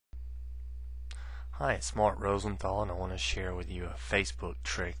Hi, it's Mark Rosenthal, and I want to share with you a Facebook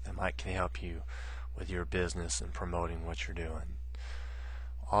trick that might can help you with your business and promoting what you're doing.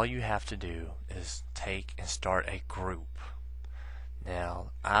 All you have to do is take and start a group.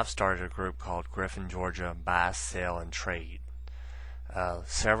 Now, I've started a group called Griffin, Georgia Buy, Sell, and Trade.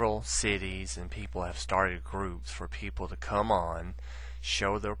 Several cities and people have started groups for people to come on,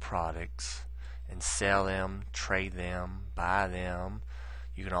 show their products, and sell them, trade them, buy them.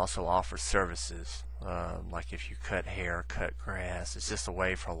 You can also offer services, like if you cut hair, cut grass. It's just a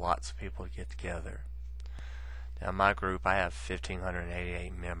way for lots of people to get together. Now, my group, I have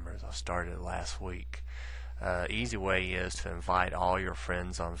 1,588 members. I started last week. Easy way is to invite all your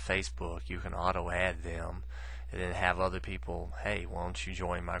friends on Facebook. You can auto-add them and then have other people, hey, why don't you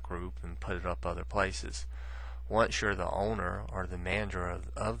join my group, and put it up other places. Once you're the owner or the manager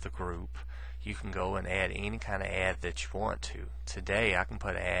of the group, you can go and add any kind of ad that you want to. Today I can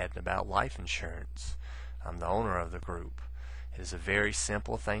put an ad about life insurance. I'm the owner of the group. It is a very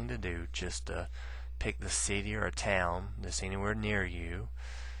simple thing to do. Just pick the city or a town that's anywhere near you,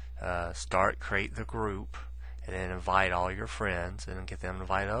 create the group, and then invite all your friends and get them to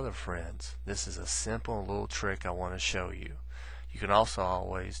invite other friends. This is a simple little trick I want to show you. You can also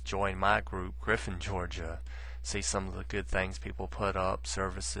always join my group, Griffin, Georgia, see some of the good things people put up,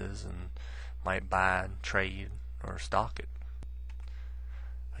 services, and might buy and trade or stock it.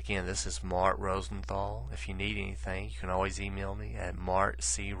 Again, this is Mark Rosenthal. If you need anything, you can always email me at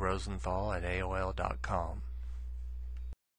markcrosenthal@aol.com.